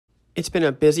It's been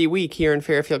a busy week here in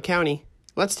Fairfield County.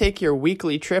 Let's take your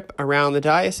weekly trip around the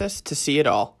diocese to see it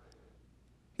all.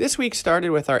 This week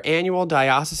started with our annual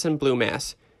Diocesan Blue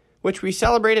Mass, which we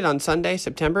celebrated on Sunday,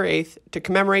 September 8th to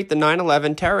commemorate the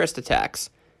 9/11 terrorist attacks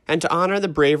and to honor the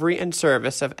bravery and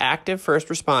service of active first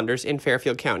responders in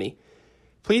Fairfield County.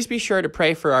 Please be sure to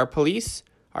pray for our police,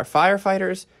 our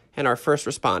firefighters, and our first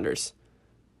responders.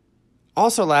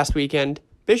 Also last weekend,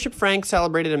 Bishop Frank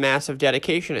celebrated a Mass of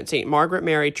dedication at St. Margaret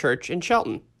Mary Church in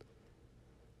Shelton.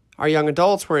 Our young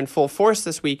adults were in full force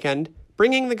this weekend,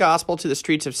 bringing the gospel to the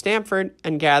streets of Stamford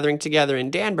and gathering together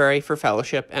in Danbury for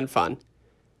fellowship and fun.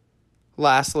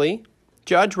 Lastly,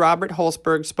 Judge Robert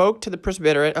Holzberg spoke to the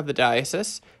presbyterate of the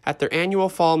diocese at their annual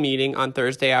fall meeting on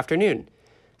Thursday afternoon,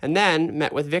 and then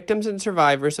met with victims and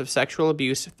survivors of sexual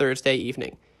abuse Thursday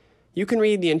evening. You can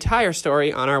read the entire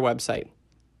story on our website.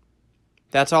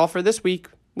 That's all for this week.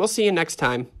 We'll see you next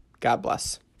time. God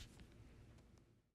bless.